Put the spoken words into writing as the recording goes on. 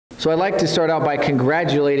So I'd like to start out by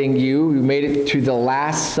congratulating you. You made it to the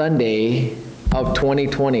last Sunday of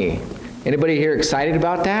 2020. Anybody here excited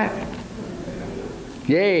about that?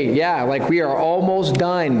 Yay, yeah, like we are almost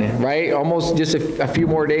done, right? Almost just a few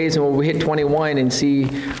more days and we'll hit 21 and see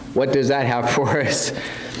what does that have for us.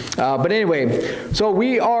 But anyway, so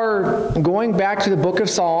we are going back to the book of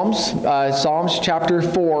Psalms, Psalms chapter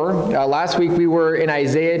 4. Last week we were in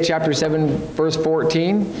Isaiah chapter 7, verse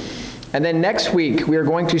 14. And then next week, we are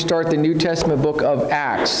going to start the New Testament book of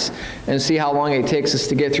Acts and see how long it takes us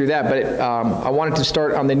to get through that. But I wanted to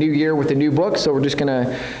start on the new year with a new book, so we're just going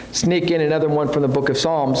to sneak in another one from the book of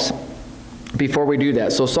Psalms before we do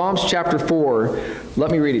that. So Psalms chapter 4,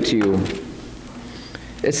 let me read it to you.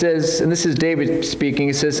 It says, and this is David speaking,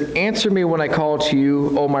 it says, "Answer me when I call to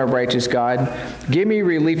you, O my righteous God. Give me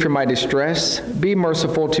relief from my distress. Be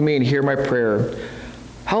merciful to me and hear my prayer.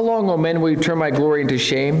 How long, O men, will you turn my glory into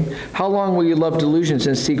shame? How long will you love delusions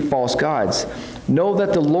and seek false gods? Know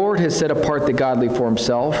that the Lord has set apart the godly for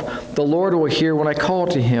himself. The Lord will hear when I call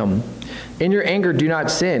to him. In your anger do not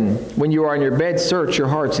sin. When you are on your bed, search your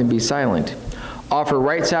hearts and be silent. Offer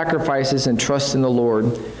right sacrifices and trust in the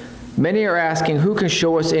Lord. Many are asking, who can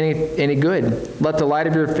show us any good? Let the light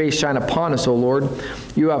of your face shine upon us, O Lord.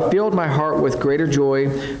 You have filled my heart with greater joy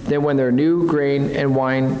than when their new grain and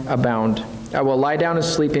wine abound. I will lie down and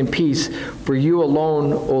sleep in peace, for you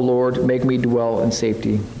alone, O Lord, make me dwell in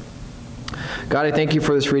safety." God, I thank you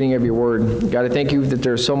for this reading of your word. God, I thank you that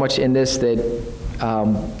there's so much in this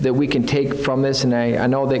that we can take from this, and I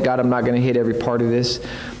know that, God, I'm not going to hit every part of this,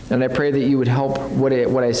 and I pray that you would help what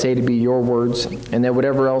I say to be your words, and that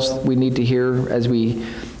whatever else we need to hear as we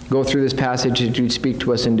go through this passage, that you'd speak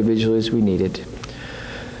to us individually as we need it.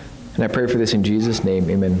 And I pray for this in Jesus' name,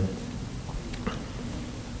 amen.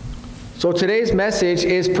 So today's message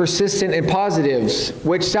is persistent in positives,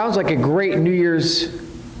 which sounds like a great New Year's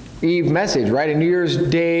Eve message, right? A New Year's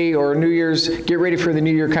Day or a New Year's get ready for the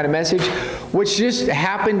new year kind of message, which just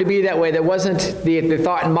happened to be that way. That wasn't the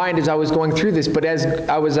thought in mind as I was going through this, but as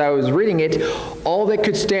I was reading it, all that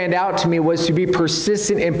could stand out to me was to be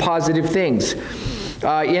persistent in positive things.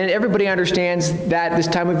 And everybody understands that this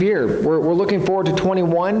time of year. We're looking forward to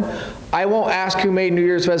 21. I won't ask who made New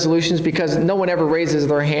Year's resolutions because no one ever raises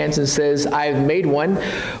their hands and says, I've made one.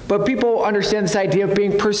 But people understand this idea of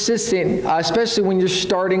being persistent, especially when you're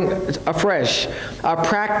starting afresh.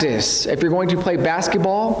 Practice. If you're going to play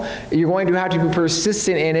basketball, you're going to have to be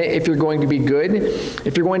persistent in it if you're going to be good.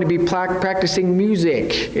 If you're going to be practicing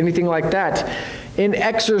music, anything like that. In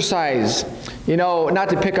exercise, you know, not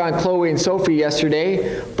to pick on Chloe and Sophie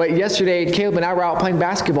yesterday, but yesterday Caleb and I were out playing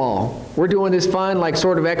basketball. We're doing this fun, like,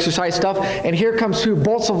 sort of exercise stuff, and here comes two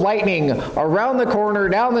bolts of lightning around the corner,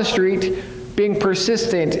 down the street, being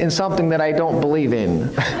persistent in something that I don't believe in.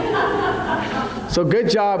 So good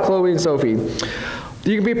job, Chloe and Sophie.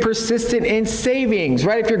 You can be persistent in savings,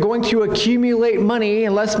 right? If you're going to accumulate money,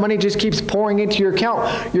 unless money just keeps pouring into your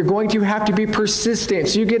account, you're going to have to be persistent.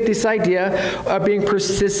 So you get this idea of being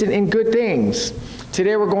persistent in good things.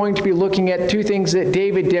 Today we're going to be looking at two things that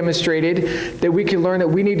David demonstrated that we can learn that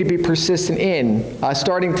we need to be persistent in,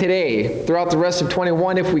 starting today, throughout the rest of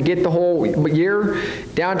 21, if we get the whole year,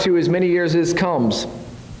 down to as many years as comes.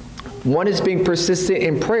 One is being persistent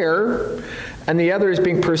in prayer, and the other is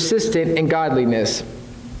being persistent in godliness.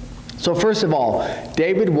 So first of all,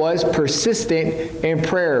 David was persistent in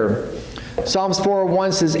prayer. Psalms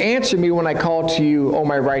 4:1 says, "Answer me when I call to you, O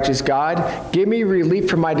my righteous God. Give me relief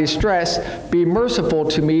from my distress. Be merciful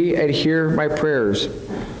to me and hear my prayers."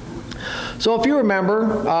 So if you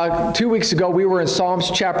remember, 2 weeks ago we were in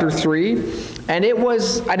Psalms chapter 3, and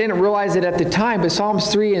I didn't realize it at the time, but Psalms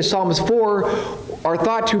 3 and Psalms 4 are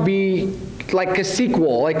thought to be like a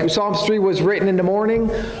sequel. Like Psalms 3 was written in the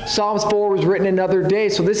morning, Psalms 4 was written another day.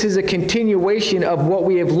 So this is a continuation of what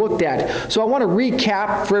we have looked at. So I want to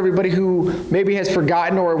recap for everybody who maybe has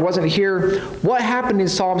forgotten or wasn't here, what happened in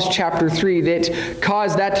Psalms chapter 3 that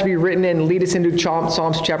caused that to be written and lead us into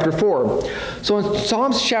Psalms chapter 4. So in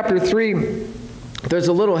Psalms chapter 3, there's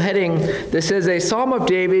a little heading that says, "A Psalm of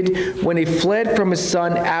David when he fled from his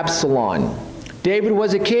son Absalom." David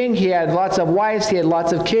was a king. He had lots of wives. He had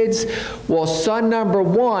lots of kids. Well, son number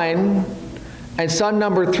 1 and son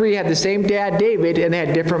number 3 had the same dad, David, and they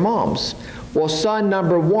had different moms. Well, son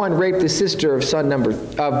number 1 raped the sister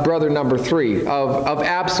of brother number 3 of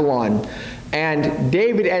Absalom. And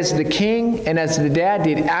David, as the king and as the dad,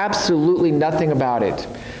 did absolutely nothing about it.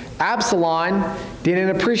 Absalom didn't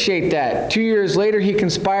appreciate that. 2 years later, he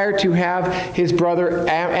conspired to have his brother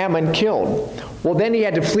Ammon killed. Well, then he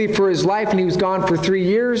had to flee for his life, and he was gone for 3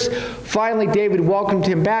 years. Finally, David welcomed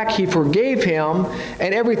him back. He forgave him,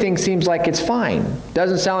 and everything seems like it's fine.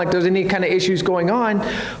 Doesn't sound like there's any kind of issues going on.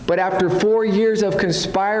 But after 4 years of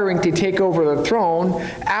conspiring to take over the throne,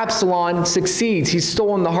 Absalom succeeds. He's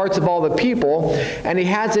stolen the hearts of all the people, and he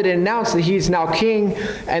has it announced that he's now king.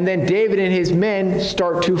 And then David and his men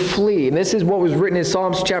start to flee. And this is what was written in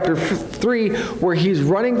Psalms chapter 3, where he's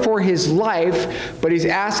running for his life, but he's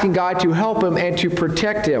asking God to help him and to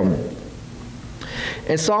protect him.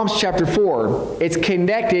 In Psalms chapter 4, it's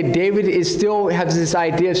connected. David has this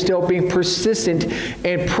idea of still being persistent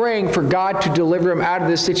and praying for God to deliver him out of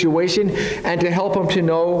this situation and to help him to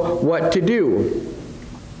know what to do.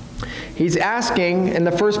 He's asking, in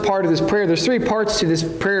the first part of this prayer, there's 3 parts to this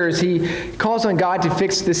prayer. As he calls on God to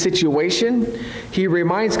fix the situation, he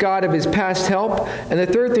reminds God of his past help, and the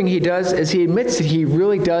third thing he does is he admits that he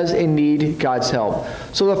really does need God's help.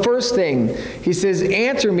 So the first thing, he says,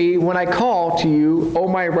 answer me when I call to you, O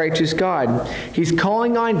my righteous God. He's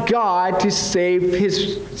calling on God to save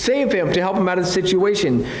him, to help him out of the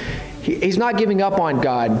situation. He's not giving up on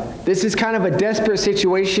God. This is kind of a desperate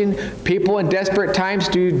situation. People in desperate times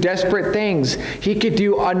do desperate things. He could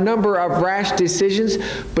do a number of rash decisions,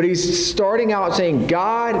 but he's starting out saying,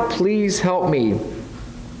 God, please help me.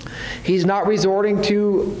 He's not resorting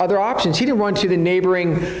to other options. He didn't run to the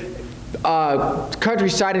neighboring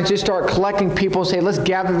countryside and just start collecting people and say, let's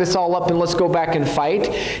gather this all up and let's go back and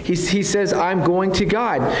fight. He says, I'm going to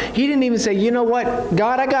God. He didn't even say, you know what,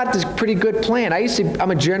 God, I got this pretty good plan.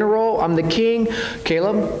 I'm a general, I'm the king.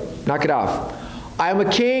 Caleb, knock it off. I'm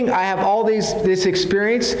a king. I have all this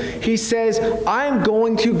experience. He says, I'm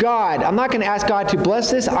going to God. I'm not going to ask God to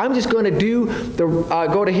bless this. I'm just going to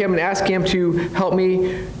go to him and ask him to help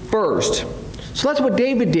me first. So that's what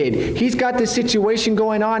David did. He's got this situation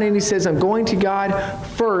going on, and he says, I'm going to God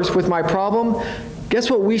first with my problem. Guess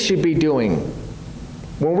what we should be doing?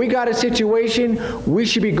 When we got a situation, we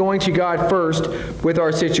should be going to God first with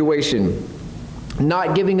our situation.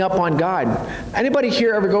 Not giving up on God. Anybody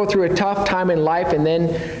here ever go through a tough time in life and then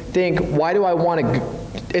think, why do I want to...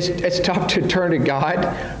 It's tough to turn to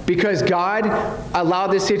God because God allowed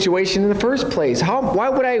this situation in the first place. Why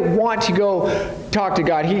would I want to go talk to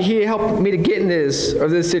God? He helped me to get in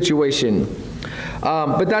this situation.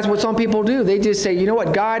 But that's what some people do. They just say, you know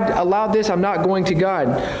what, God allowed this, I'm not going to God.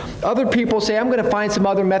 Other people say, I'm going to find some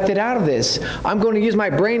other method out of this. I'm going to use my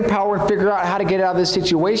brain power and figure out how to get out of this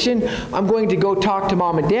situation. I'm going to go talk to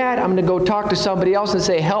mom and dad. I'm going to go talk to somebody else and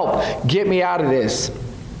say, help, get me out of this.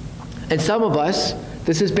 And some of us,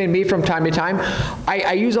 this has been me from time to time,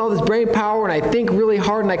 I use all this brain power and I think really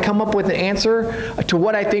hard and I come up with an answer to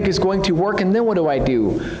what I think is going to work, and then what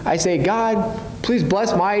do? I say, God, please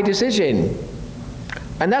bless my decision.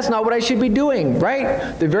 And that's not what I should be doing,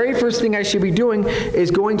 right? The very first thing I should be doing is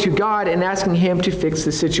going to God and asking him to fix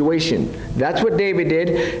the situation. That's what David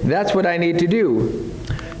did. That's what I need to do.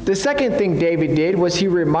 The second thing David did was he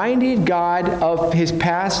reminded God of his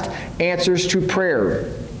past answers to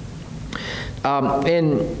prayer.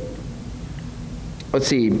 Let's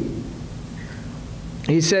see.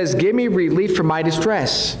 He says, give me relief from my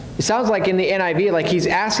distress. It sounds like in the NIV, like he's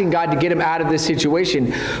asking God to get him out of this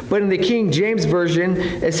situation. But in the King James Version,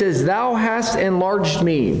 it says, thou hast enlarged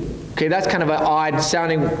me. Okay, that's kind of an odd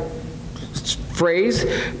sounding phrase,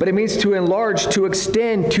 but it means to enlarge, to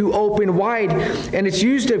extend, to open wide, and it's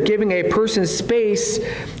used of giving a person space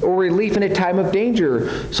or relief in a time of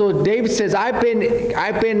danger. So David says, I've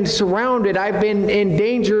been surrounded, I've been in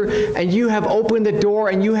danger, and you have opened the door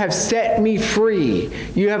and you have set me free.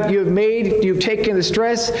 You've taken the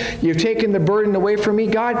stress, you've taken the burden away from me.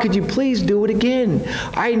 God, could you please do it again?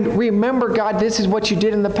 I remember, God, this is what you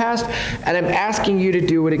did in the past, and I'm asking you to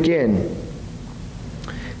do it again.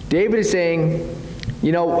 David is saying,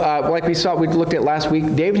 like we looked at last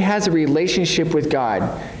week, David has a relationship with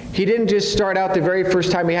God. He didn't just start out the very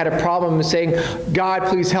first time he had a problem and saying, God,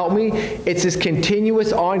 please help me. It's this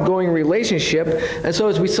continuous, ongoing relationship. And so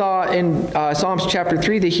as we saw in Psalms chapter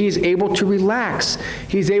 3, that he's able to relax.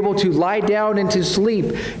 He's able to lie down and to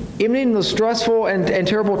sleep. Even in the stressful and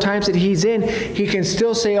terrible times that he's in, he can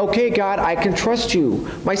still say, okay, God, I can trust you.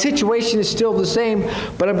 My situation is still the same,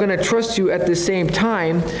 but I'm going to trust you at the same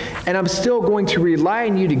time, and I'm still going to rely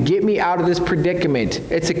on you to get me out of this predicament.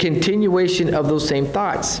 It's a continuation of those same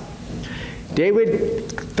thoughts.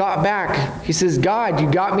 David thought back. He says, God,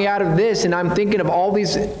 you got me out of this, and I'm thinking of all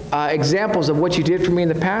these examples of what you did for me in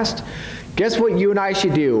the past. Guess what you and I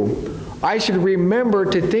should do? I should remember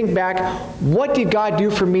to think back, what did God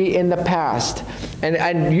do for me in the past?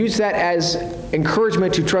 and use that as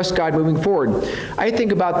encouragement to trust God moving forward. I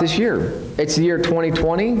think about this year. It's the year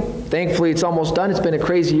 2020. Thankfully, it's almost done. It's been a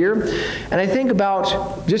crazy year. And I think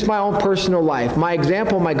about just my own personal life. My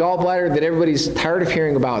example, my gallbladder that everybody's tired of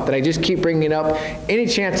hearing about, that I just keep bringing up any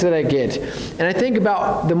chance that I get. And I think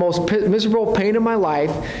about the most miserable pain of my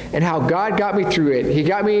life and how God got me through it. He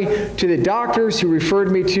got me to the doctors who referred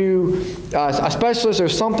me to a specialist or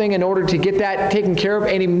something in order to get that taken care of,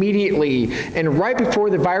 and immediately. And right before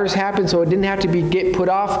the virus happened, so it didn't have to get put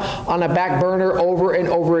off on a back burner over and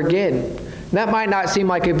over again. That might not seem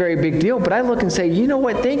like a very big deal, but I look and say, you know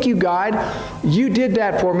what? Thank you, God. You did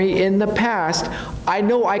that for me in the past. I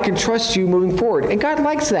know I can trust you moving forward. And God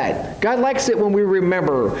likes that. God likes it when we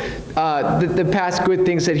remember the past good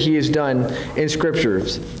things that he has done in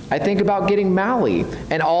scriptures. I think about getting Mally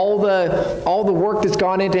and all the work that's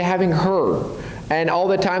gone into having her. And all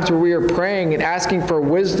the times where we are praying and asking for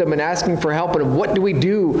wisdom and asking for help, and what do we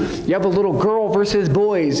do? You have a little girl versus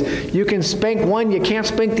boys. You can spank one, you can't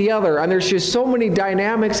spank the other. And there's just so many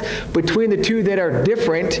dynamics between the two that are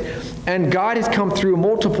different. And God has come through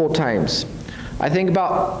multiple times. I think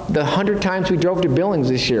about the 100 times we drove to Billings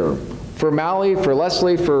this year. For Mally, for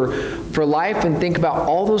Leslie, for life, and think about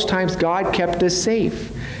all those times God kept us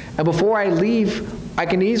safe. And before I leave, I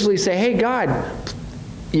can easily say, hey, God,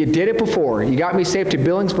 you did it before. You got me safe to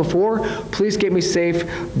Billings before. Please get me safe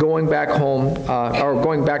going back home or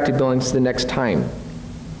going back to Billings the next time.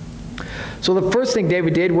 So the first thing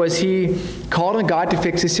David did was he called on God to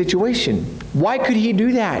fix his situation. Why could he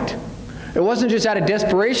do that? It wasn't just out of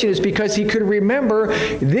desperation. It's because he could remember,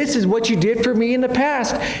 this is what you did for me in the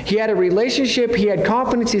past. He had a relationship. He had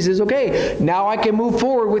confidence. He says, okay, now I can move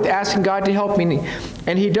forward with asking God to help me.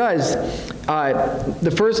 And he does.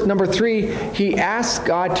 The first, number 3, he asks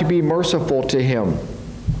God to be merciful to him.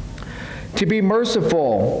 To be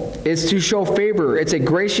merciful is to show favor. It's a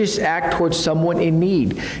gracious act towards someone in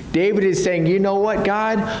need. David is saying, you know what,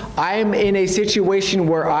 God? I am in a situation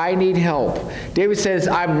where I need help. David says,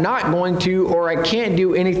 I'm not going to, or I can't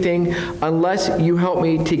do anything unless you help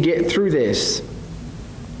me to get through this.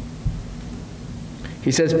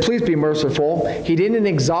 He says, please be merciful. He didn't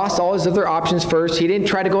exhaust all his other options first. He didn't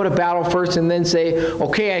try to go to battle first and then say,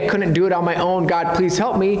 okay, I couldn't do it on my own. God, please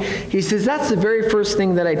help me. He says, that's the very first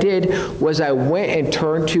thing that I did, was I went and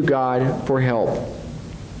turned to God for help.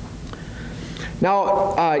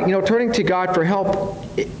 Now, turning to God for help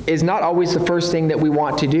is not always the first thing that we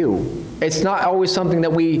want to do. It's not always something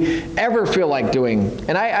that we ever feel like doing.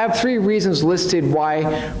 And I have 3 reasons listed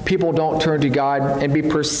why people don't turn to God and be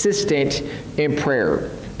persistent in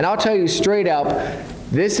prayer. And I'll tell you straight up,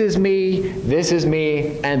 this is me,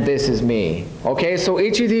 and this is me. Okay, so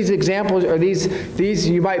each of these examples, or these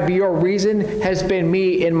you might be your reason, has been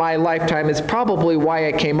me in my lifetime. It's probably why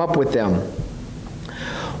I came up with them.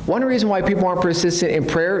 One reason why people aren't persistent in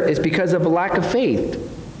prayer is because of a lack of faith.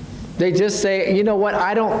 They just say, you know what,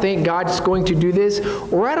 I don't think God's going to do this,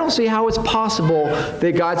 or I don't see how it's possible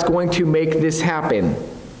that God's going to make this happen.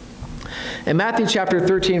 In Matthew chapter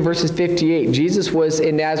 13, verses 58, Jesus was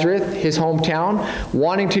in Nazareth, his hometown,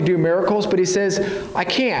 wanting to do miracles, but he says, I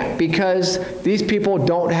can't, because these people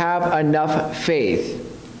don't have enough faith.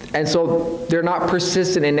 And so they're not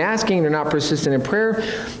persistent in asking, they're not persistent in prayer,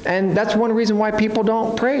 and that's one reason why people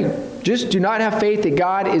don't pray. Just do not have faith that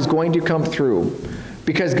God is going to come through.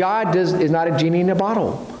 Because God is not a genie in a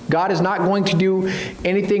bottle. God is not going to do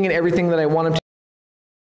anything and everything that I want him to.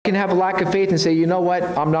 I can have a lack of faith and say, you know what,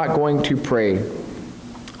 I'm not going to pray.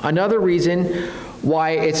 Another reason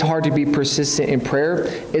why it's hard to be persistent in prayer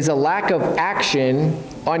is a lack of action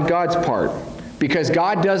on God's part. Because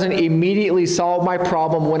God doesn't immediately solve my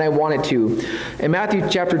problem when I want it to. In Matthew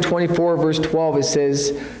chapter 24, verse 12, it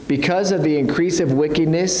says, because of the increase of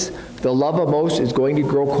wickedness, the love of most is going to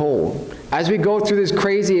grow cold. As we go through this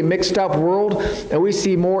crazy and mixed up world, and we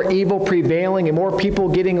see more evil prevailing and more people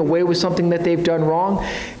getting away with something that they've done wrong,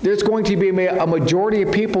 there's going to be a majority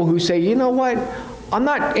of people who say, you know what? I'm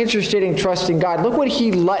not interested in trusting God. Look what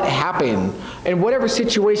he let happen. In whatever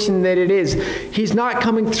situation that it is, he's not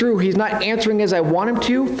coming through. He's not answering as I want him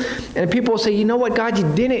to. And people will say, you know what, God, you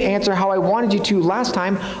didn't answer how I wanted you to last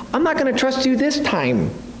time. I'm not going to trust you this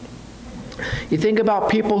time. You think about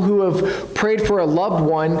people who have prayed for a loved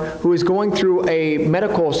one who is going through a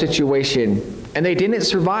medical situation and they didn't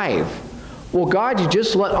survive. Well, God, you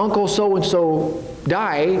just let Uncle so-and-so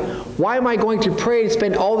die. Why am I going to pray and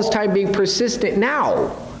spend all this time being persistent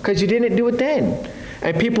now? Because you didn't do it then.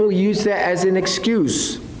 And people use that as an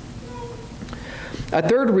excuse. A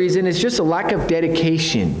third reason is just a lack of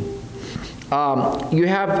dedication. You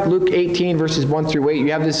have Luke 18, verses 1 through 8.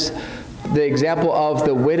 You have this the example of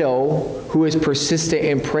the widow who is persistent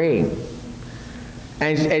in praying.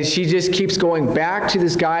 And she just keeps going back to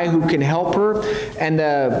this guy who can help her. And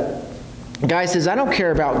the guy says, I don't care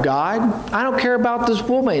about God. I don't care about this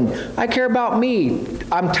woman. I care about me.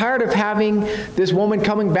 I'm tired of having this woman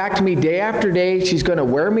coming back to me day after day. She's going to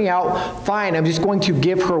wear me out. Fine, I'm just going to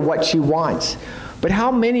give her what she wants. But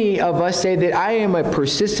how many of us say that I am a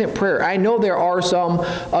persistent prayer? I know there are some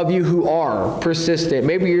of you who are persistent.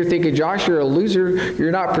 Maybe you're thinking, Josh, you're a loser.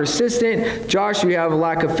 You're not persistent. Josh, you have a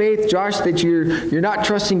lack of faith. Josh, that you're not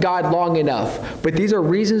trusting God long enough. But these are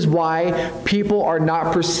reasons why people are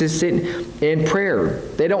not persistent in prayer.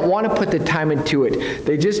 They don't want to put the time into it.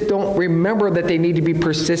 They just don't remember that they need to be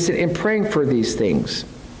persistent in praying for these things.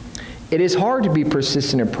 It is hard to be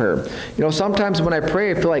persistent in prayer. You know, sometimes when I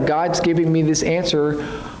pray, I feel like God's giving me this answer.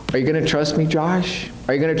 Are you going to trust me, Josh?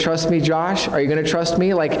 Are you going to trust me, Josh? Are you going to trust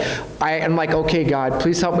me? Like, I'm like, okay, God,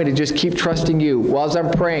 please help me to just keep trusting you. While as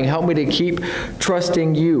I'm praying, help me to keep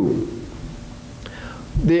trusting you.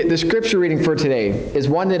 The scripture reading for today is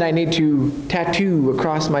one that I need to tattoo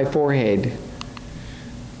across my forehead.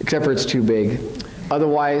 Except for it's too big.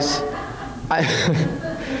 Otherwise,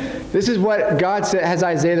 this is what God said, has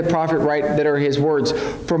Isaiah the prophet write, that are his words.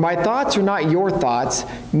 For my thoughts are not your thoughts,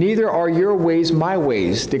 neither are your ways my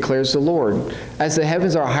ways, declares the Lord. As the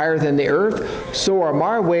heavens are higher than the earth, so are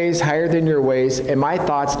my ways higher than your ways, and my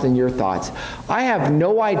thoughts than your thoughts. I have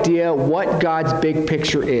no idea what God's big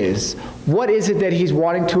picture is. What is it that he's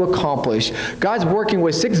wanting to accomplish? God's working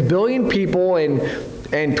with 6 billion people and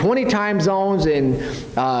 20 time zones and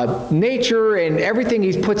nature and everything.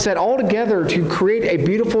 He puts that all together to create a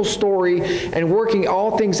beautiful story, and working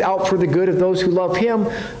all things out for the good of those who love him.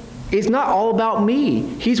 It's not all about me.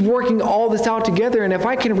 He's working all this out together, and if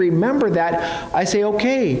I can remember that, I say,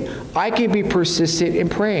 okay, I can be persistent in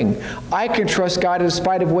praying. I can trust God in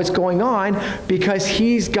spite of what's going on because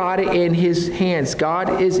he's got it in his hands.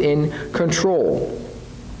 God is in control.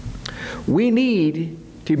 We need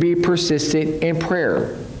to be persistent in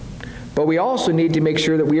prayer. But we also need to make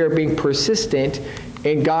sure that we are being persistent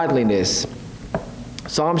in godliness.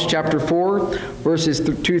 Psalms chapter 4, verses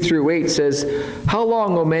 2 through 8 says, How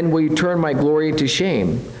long, O men, will you turn my glory into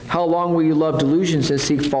shame? How long will you love delusions and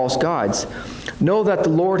seek false gods? Know that the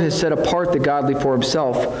Lord has set apart the godly for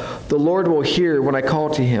himself. The Lord will hear when I call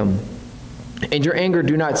to him. In your anger,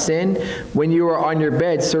 do not sin. When you are on your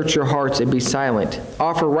bed, search your hearts and be silent.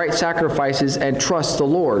 Offer right sacrifices and trust the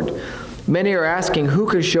Lord. Many are asking, who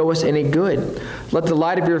can show us any good? Let the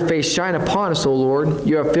light of your face shine upon us, O Lord.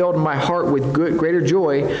 You have filled my heart with greater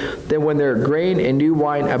joy than when their grain and new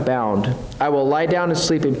wine abound. I will lie down and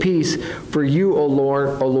sleep in peace, for you, O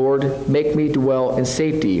Lord, make me dwell in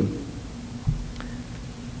safety.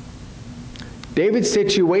 David's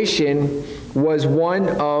situation was one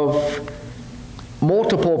of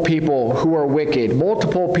multiple people who are wicked,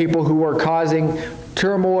 multiple people who are causing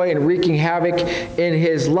turmoil and wreaking havoc in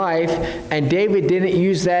his life, and David didn't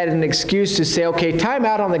use that as an excuse to say, okay, time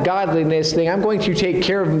out on the godliness thing. I'm going to take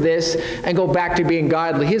care of this and go back to being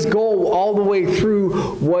godly. His goal all the way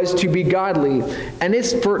through was to be godly. And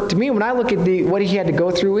it's, to me, when I look at what he had to go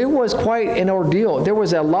through, it was quite an ordeal. There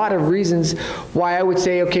was a lot of reasons why I would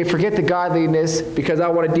say, okay, forget the godliness because I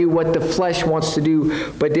want to do what the flesh wants to do.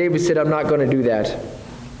 But David said, I'm not going to do that.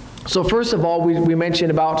 So first of all, we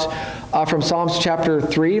mentioned about, from Psalms chapter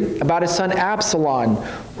 3, about his son Absalom,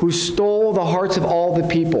 who stole the hearts of all the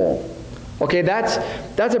people. Okay, that's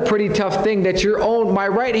a pretty tough thing, that my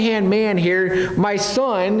right-hand man here, my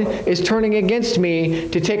son, is turning against me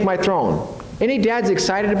to take my throne. Any dads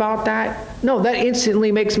excited about that? No, that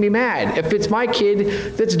instantly makes me mad. If it's my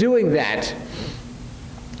kid that's doing that.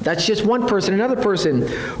 That's just one person. Another person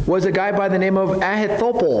was a guy by the name of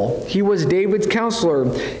Ahithophel. He was David's counselor,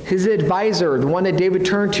 his advisor, the one that David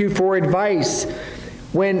turned to for advice.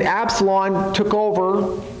 When Absalom took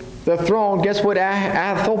over the throne, guess what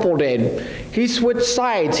Ahithophel did? He switched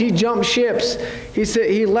sides. He jumped ships.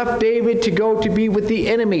 He left David to go to be with the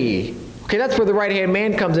enemy. Okay, that's where the right-hand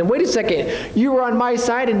man comes in. Wait a second. You were on my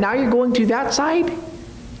side and now you're going to that side?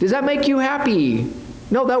 Does that make you happy?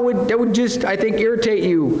 No, that would just, I think, irritate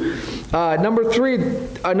you. Number 3,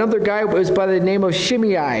 another guy was by the name of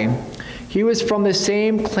Shimei. He was from the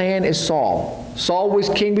same clan as Saul. Saul was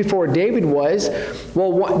king before David was.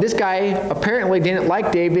 Well, this guy apparently didn't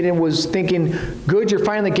like David and was thinking, good, you're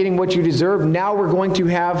finally getting what you deserve. Now we're going to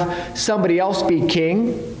have somebody else be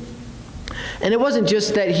king. And it wasn't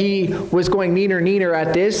just that he was going neener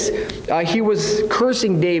at this. He was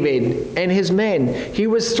cursing David and his men. He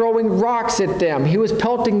was throwing rocks at them. He was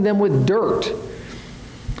pelting them with dirt.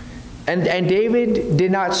 And David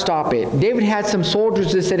did not stop it. David had some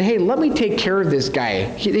soldiers that said, hey, let me take care of this guy.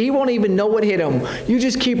 He won't even know what hit him. You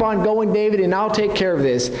just keep on going, David, and I'll take care of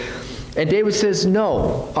this. And David says,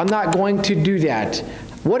 no, I'm not going to do that.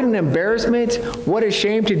 What an embarrassment. What a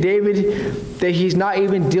shame to David that he's not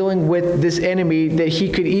even dealing with this enemy that he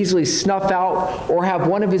could easily snuff out or have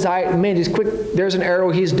one of his men just quick, there's an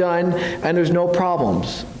arrow, he's done, and there's no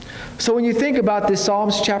problems. So when you think about this,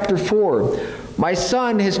 Psalms chapter 4, my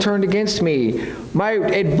son has turned against me. My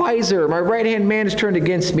advisor, my right-hand man has turned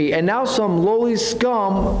against me. And now some lowly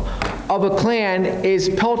scum of a clan is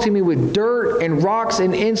pelting me with dirt and rocks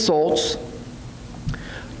and insults.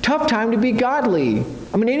 Tough time to be godly.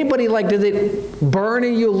 I mean, anybody does it burn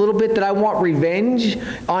in you a little bit that I want revenge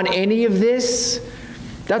on any of this?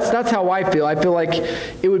 That's how I feel. I feel like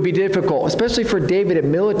it would be difficult, especially for David, a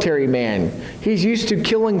military man. He's used to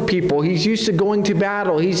killing people. He's used to going to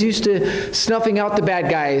battle. He's used to snuffing out the bad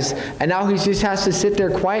guys. And now he just has to sit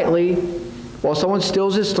there quietly while someone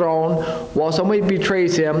steals his throne, while somebody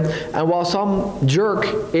betrays him, and while some jerk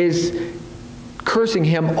is cursing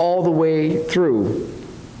him all the way through.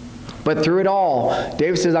 But through it all,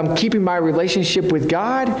 David says, I'm keeping my relationship with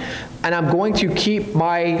God, and I'm going to keep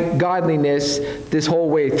my godliness this whole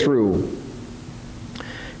way through.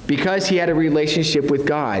 Because he had a relationship with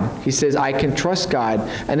God. He says, I can trust God.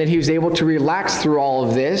 And then he was able to relax through all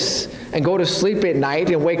of this and go to sleep at night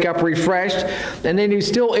and wake up refreshed. And then he was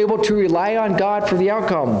still able to rely on God for the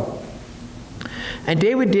outcome. And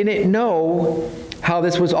David didn't know how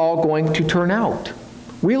this was all going to turn out.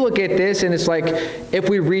 We look at this and it's like, if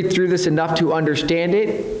we read through this enough to understand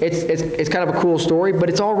it, it's kind of a cool story, but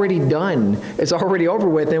it's already done. It's already over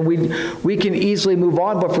with, and we can easily move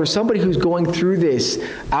on. But for somebody who's going through this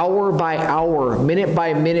hour by hour, minute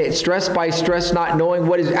by minute, stress by stress, not knowing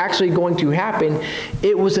what is actually going to happen,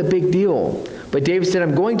 it was a big deal. But David said,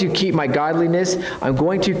 I'm going to keep my godliness. I'm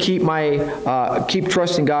going to keep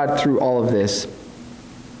trusting God through all of this.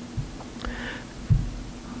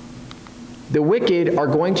 The wicked are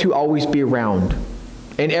going to always be around.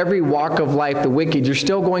 In every walk of life, the wicked, you're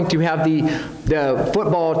still going to have the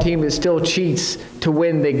football team that still cheats to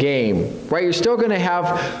win the game, right? You're still going to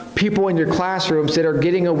have people in your classrooms that are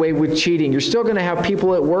getting away with cheating. You're still going to have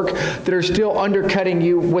people at work that are still undercutting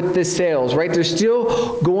you with the sales, right? There's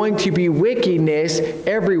still going to be wickedness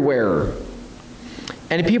everywhere.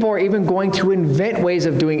 And people are even going to invent ways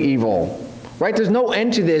of doing evil. Right? There's no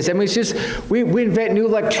end to this. I mean, it's just, we invent new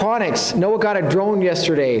electronics. Noah got a drone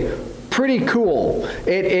yesterday. Pretty cool.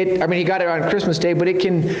 I mean, he got it on Christmas Day, but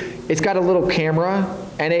it's got a little camera,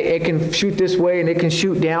 and it can shoot this way, and it can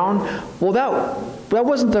shoot down. Well, that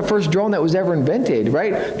wasn't the first drone that was ever invented,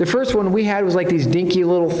 right? The first one we had was like these dinky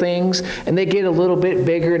little things, and they get a little bit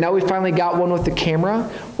bigger. Now we finally got one with the camera.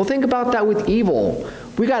 Well, think about that with evil.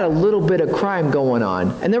 We got a little bit of crime going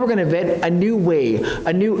on, and then we're going to invent a new way,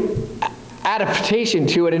 a new adaptation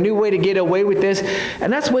to it, a new way to get away with this.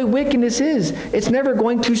 And that's the way wickedness is. It's never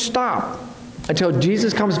going to stop until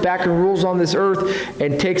Jesus comes back and rules on this earth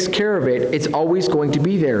and takes care of it. It's always going to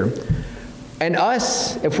be there. And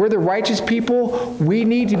us, if we're the righteous people, we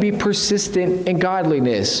need to be persistent in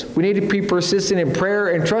godliness. We need to be persistent in prayer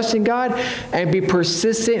and trusting God, and be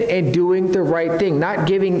persistent in doing the right thing, not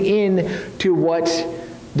giving in to what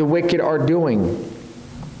the wicked are doing.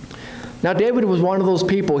 Now, David was one of those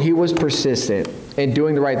people. He was persistent in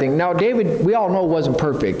doing the right thing. Now, David, we all know, wasn't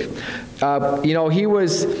perfect. He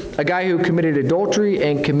was a guy who committed adultery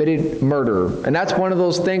and committed murder. And that's one of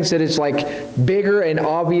those things that is like bigger and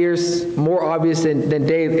obvious, more obvious than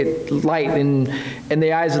light in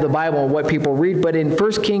the eyes of the Bible and what people read. But in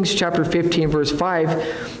 1 Kings chapter 15, verse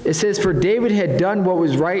 5, it says, For David had done what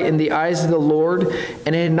was right in the eyes of the Lord,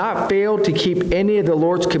 and had not failed to keep any of the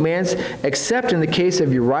Lord's commands, except in the case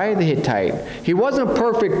of Uriah the Hittite. He wasn't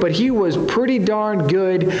perfect, but he was pretty darn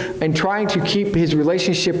good in trying to keep his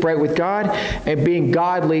relationship right with God and being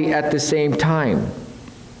godly at the same time.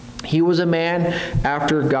 He was a man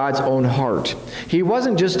after God's own heart. He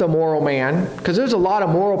wasn't just a moral man, because there's a lot of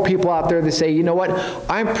moral people out there that say, you know what,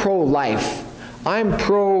 I'm pro-life. I'm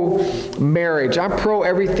pro-marriage. I'm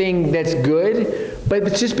pro-everything that's good. But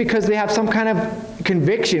it's just because they have some kind of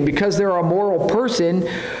conviction, because they're a moral person.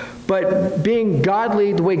 But being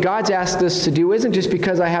godly the way God's asked us to do isn't just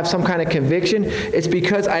because I have some kind of conviction. It's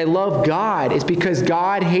because I love God. It's because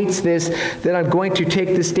God hates this that I'm going to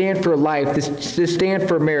take the stand for life, this stand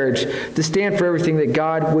for marriage, the stand for everything that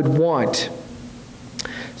God would want.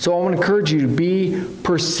 So I want to encourage you to be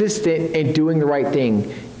persistent in doing the right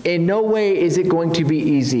thing. In no way is it going to be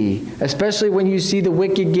easy, especially when you see the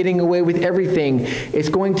wicked getting away with everything. There's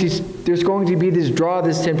going to be this draw,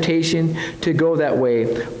 this temptation to go that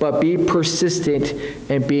way. But be persistent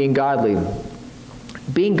in being godly.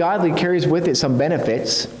 Being godly carries with it some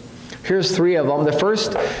benefits. Here's 3 of them. The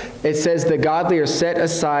first, it says, the godly are set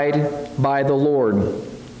aside by the Lord.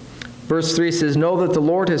 Verse 3 says, know that the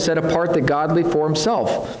Lord has set apart the godly for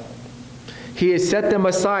himself. He has set them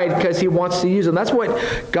aside because he wants to use them. That's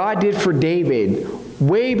what God did for David.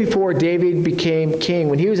 Way before David became king.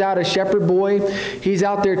 When he was out a shepherd boy, he's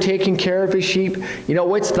out there taking care of his sheep. You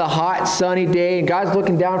know, it's the hot, sunny day, and God's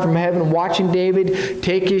looking down from heaven, watching David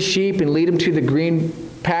take his sheep and lead them to the green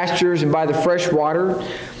pastures and by the fresh water.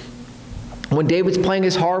 When David's playing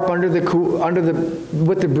his harp with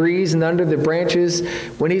the breeze and under the branches,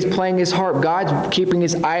 when he's playing his harp, God's keeping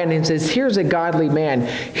his eye on him and says, here's a godly man.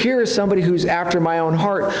 Here is somebody who's after my own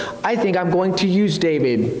heart. I think I'm going to use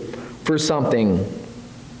David for something.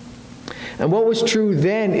 And what was true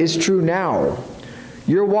then is true now.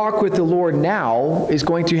 Your walk with the Lord now is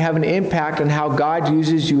going to have an impact on how God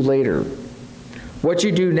uses you later. What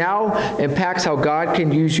you do now impacts how God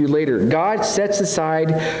can use you later. God sets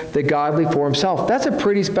aside the godly for himself. That's a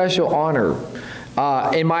pretty special honor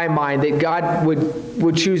in my mind, that God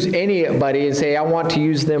would choose anybody and say, I want to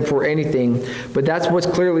use them for anything. But that's what's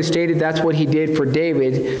clearly stated. That's what he did for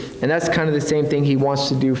David. And that's kind of the same thing he wants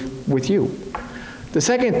to do with you. The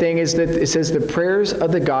second thing is that it says the prayers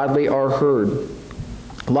of the godly are heard.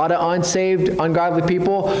 A lot of unsaved, ungodly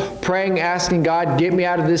people praying, asking God, get me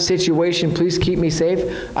out of this situation, please keep me safe.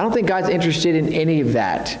 I don't think God's interested in any of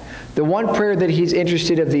that. The one prayer that he's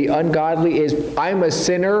interested of the ungodly is, I'm a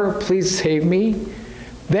sinner, please save me.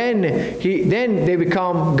 Then they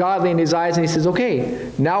become godly in his eyes, and he says,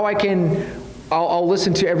 okay, now I'll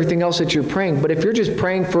listen to everything else that you're praying. But if you're just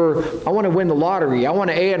praying for, I want to win the lottery, I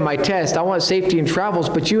want an A on my test, I want safety in travels,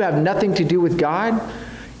 but you have nothing to do with God,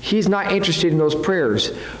 he's not interested in those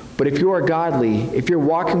prayers. But if you are godly, if you're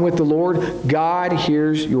walking with the Lord, God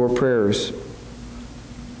hears your prayers.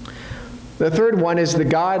 The third one is the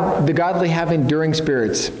godly have enduring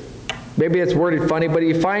spirits. Maybe that's worded funny, but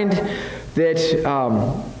you find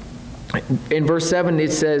that in verse 7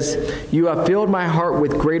 it says, you have filled my heart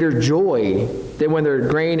with greater joy than when their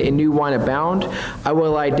grain and new wine abound. I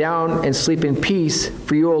will lie down and sleep in peace,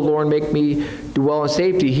 for you, O Lord, make me dwell in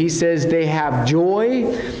safety. He says they have joy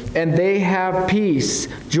and they have peace.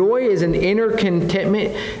 Joy is an inner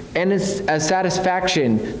contentment and it's a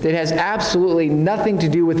satisfaction that has absolutely nothing to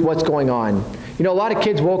do with what's going on. You know, a lot of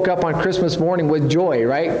kids woke up on Christmas morning with joy,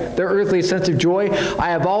 right? Their earthly sense of joy. I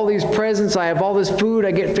have all these presents, I have all this food,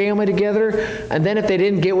 I get family together. And then if they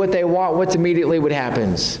didn't get what they want, what's immediately what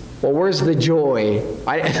happens? Well, where's the joy?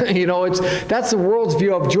 That's the world's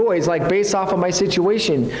view of joy. It's like based off of my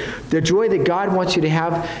situation. The joy that God wants you to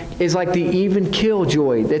have is like the even kill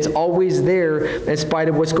joy that's always there in spite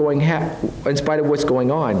of what's going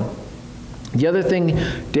on. The other thing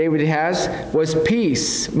David has was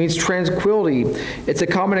peace. It means tranquility. It's a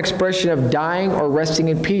common expression of dying or resting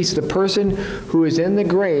in peace. The person who is in the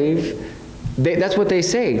grave, that's what they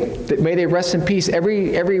say, that may they rest in peace.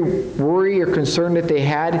 Every worry or concern that they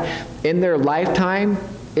had in their lifetime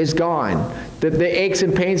is gone. The aches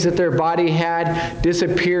and pains that their body had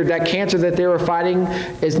disappeared. That cancer that they were fighting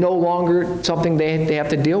is no longer something they have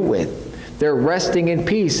to deal with. They're resting in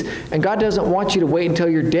peace. And God doesn't want you to wait until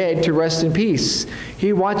you're dead to rest in peace.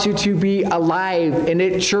 He wants you to be alive and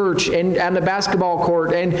at church and on the basketball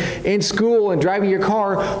court and in school and driving your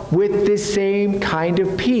car with this same kind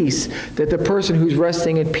of peace that the person who's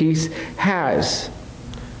resting in peace has.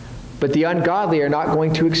 But the ungodly are not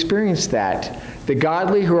going to experience that. The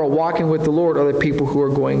godly who are walking with the Lord are the people who are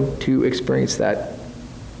going to experience that.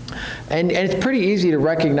 And it's pretty easy to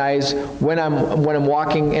recognize when I'm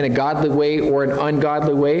walking in a godly way or an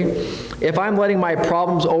ungodly way. If I'm letting my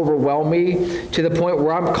problems overwhelm me to the point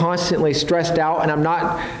where I'm constantly stressed out and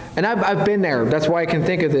I've been there. That's why I can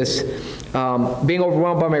think of this. Being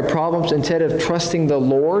overwhelmed by my problems instead of trusting the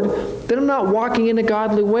Lord, then I'm not walking in a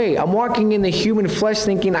godly way. I'm walking in the human flesh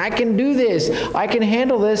thinking, I can do this, I can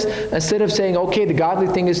handle this, instead of saying, okay, the godly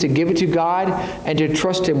thing is to give it to God and to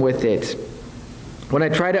trust Him with it. When I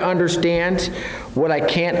try to understand what I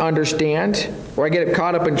can't understand, or I get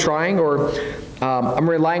caught up in trying, or I'm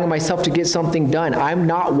relying on myself to get something done, I'm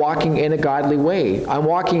not walking in a godly way. I'm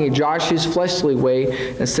walking in Josh's fleshly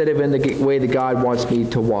way instead of in the way that God wants me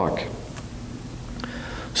to walk.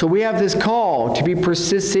 So we have this call to be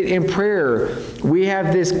persistent in prayer. We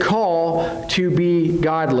have this call to be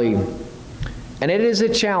godly. And it is a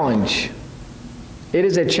challenge. It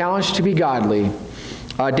is a challenge to be godly.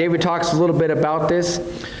 David talks a little bit about this.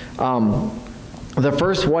 The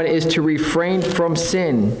first one is to refrain from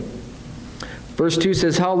sin. Verse 2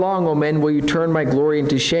 says, "How long, O men, will you turn my glory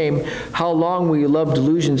into shame? How long will you love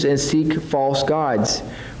delusions and seek false gods?"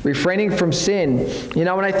 Refraining from sin. You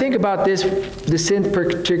know, when I think about this, the sin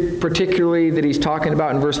particularly that he's talking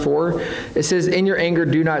about in verse 4, it says, "In your anger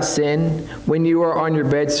do not sin. When you are on your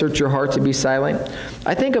bed, search your heart to be silent."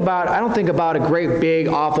 I don't think about a great, big,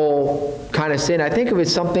 awful kind of sin. I think of it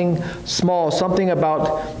something small, something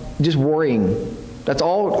about just worrying. That's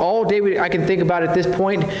all David, I can think about at this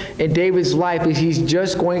point in David's life, is he's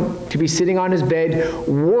just going to be sitting on his bed,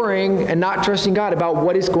 worrying and not trusting God about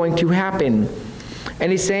what is going to happen.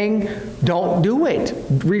 And he's saying, don't do it.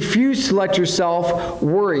 Refuse to let yourself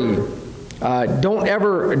worry. Don't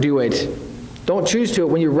ever do it. Don't choose to it.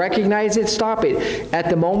 When you recognize it, stop it.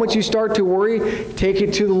 At the moment you start to worry, take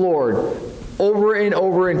it to the Lord. Over and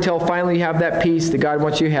over until finally you have that peace that God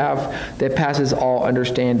wants you to have that passes all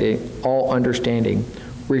understanding.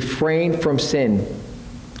 Refrain from sin.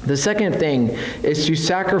 The second thing is to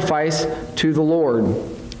sacrifice to the Lord.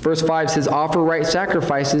 Verse 5 says, "Offer right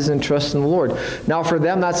sacrifices and trust in the Lord." Now for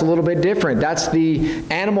them, that's a little bit different. That's the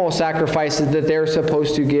animal sacrifices that they're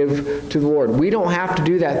supposed to give to the Lord. We don't have to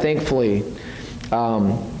do that, thankfully.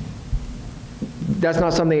 That's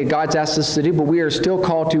not something that God's asked us to do, but we are still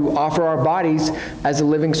called to offer our bodies as a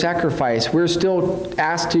living sacrifice. We're still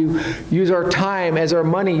asked to use our time as our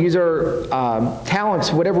money, use our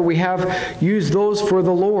talents, whatever we have, use those for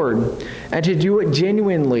the Lord, and to do it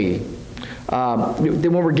genuinely.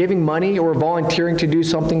 When we're giving money or volunteering to do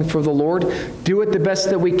something for the Lord, do it the best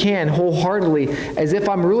that we can, wholeheartedly, as if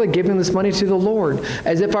I'm really giving this money to the Lord,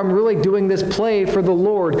 as if I'm really doing this play for the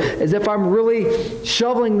Lord, as if I'm really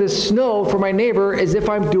shoveling this snow for my neighbor, as if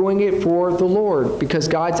I'm doing it for the Lord, because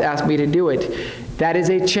God's asked me to do it. That is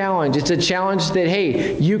a challenge. It's a challenge that,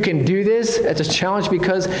 hey, you can do this. It's a challenge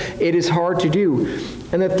because it is hard to do.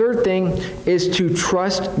 And the third thing is to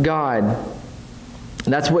trust God.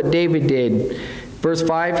 And that's what David did. Verse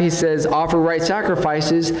 5, he says, "Offer right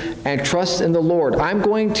sacrifices and trust in the Lord." I'm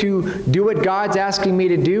going to do what God's asking me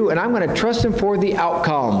to do, and I'm going to trust him for the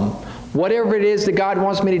outcome. Whatever it is that God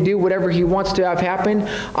wants me to do, whatever he wants to have happen,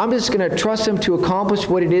 I'm just going to trust him to accomplish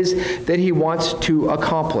what it is that he wants to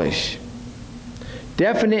accomplish.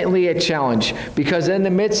 Definitely a challenge, because in the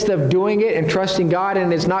midst of doing it and trusting God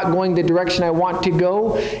and it's not going the direction I want to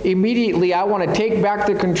go, immediately I want to take back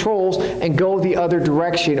the controls and go the other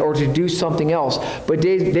direction or to do something else. But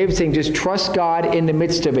David's saying just trust God in the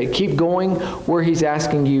midst of it. Keep going where he's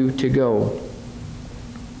asking you to go.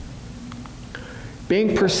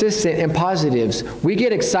 Being persistent in positives. We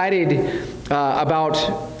get excited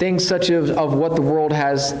about things such as of what the world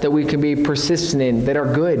has that we can be persistent in that are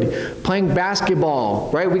good. Playing basketball,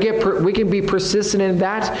 right? We can be persistent in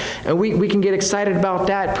that, and we can get excited about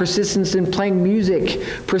that. Persistence in playing music.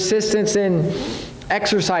 Persistence in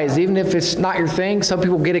exercise, even if it's not your thing. Some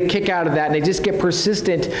people get a kick out of that, and they just get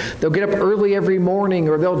persistent. They'll get up early every morning,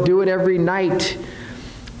 or they'll do it every night.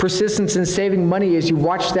 Persistence in saving money as you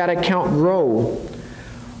watch that account grow.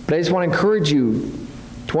 But I just want to encourage you,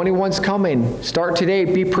 21's coming. Start today.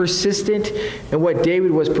 Be persistent in what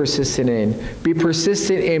David was persistent in. Be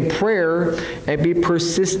persistent in prayer and be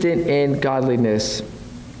persistent in godliness.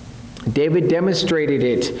 David demonstrated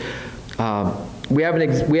it. We have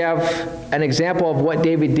an example of what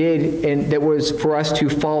David did and that was for us to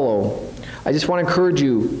follow. I just want to encourage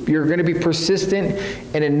you, you're going to be persistent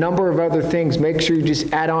in a number of other things. Make sure you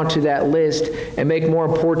just add on to that list and make more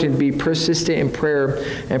important, be persistent in prayer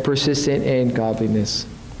and persistent in godliness.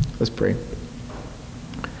 Let's pray.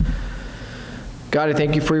 God, I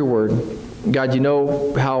thank you for your word. God, you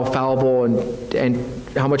know how fallible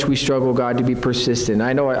and how much we struggle, God, to be persistent.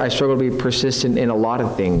 I know I struggle to be persistent in a lot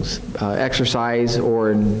of things, exercise or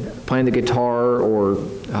in playing the guitar or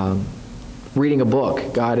reading a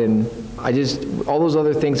book, God, and all those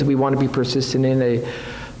other things that we want to be persistent in,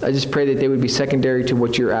 I just pray that they would be secondary to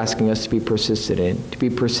what you're asking us to be persistent in, to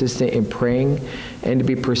be persistent in praying and to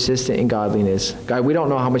be persistent in godliness. God, we don't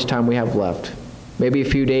know how much time we have left. Maybe a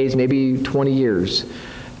few days, maybe 20 years.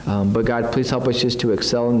 But God, please help us just to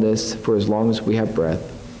excel in this for as long as we have breath.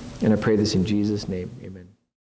 And I pray this in Jesus' name. Amen.